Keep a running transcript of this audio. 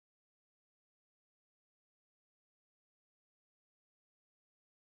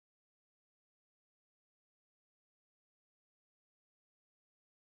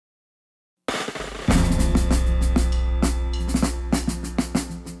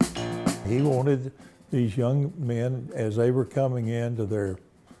He wanted these young men, as they were coming into their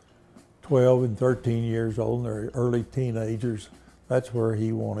 12 and 13 years old, and their early teenagers, that's where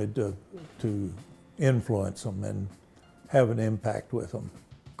he wanted to influence them and have an impact with them.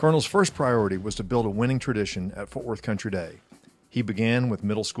 Colonel's first priority was to build a winning tradition at Fort Worth Country Day. He began with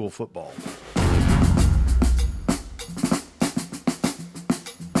middle school football.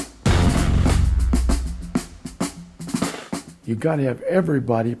 You've got to have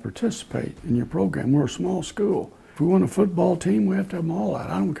everybody participate in your program. We're a small school. If we want a football team, we have to have them all out.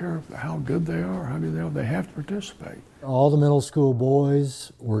 I don't care how good they are, how good they are, they have to participate. All the middle school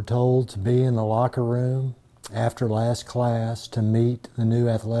boys were told to be in the locker room after last class to meet the new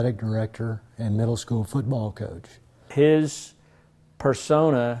athletic director and middle school football coach. His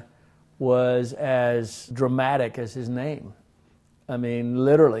persona was as dramatic as his name. I mean,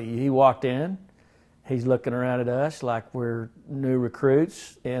 literally, he walked in, he's looking around at us like we're new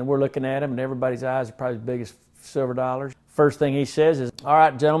recruits, and we're looking at him, and everybody's eyes are probably as big as silver dollars. First thing he says is, "All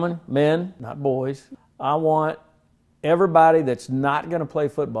right, gentlemen, men, not boys, I want everybody that's not going to play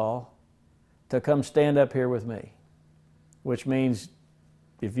football to come stand up here with me," which means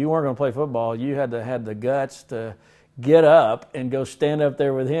if you weren't going to play football, you had to have the guts to get up and go stand up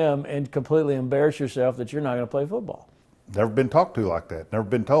there with him and completely embarrass yourself that you're not going to play football. Never been talked to like that. Never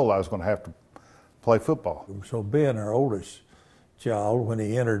been told I was going to have to play football. So Ben, our oldest child, when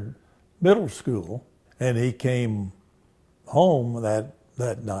he entered middle school, and he came home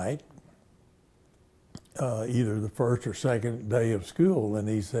that night, either the first or second day of school, and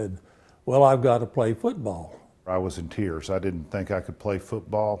he said, "Well, I've got to play football." I was in tears. I didn't think I could play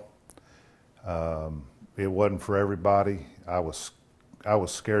football. It wasn't for everybody. I was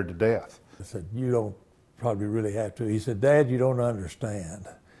scared to death. I said, "You don't probably really have to." He said, "Dad, you don't understand."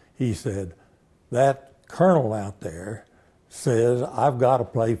 He said, "That colonel out there says I've got to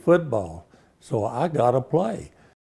play football, so I got to play."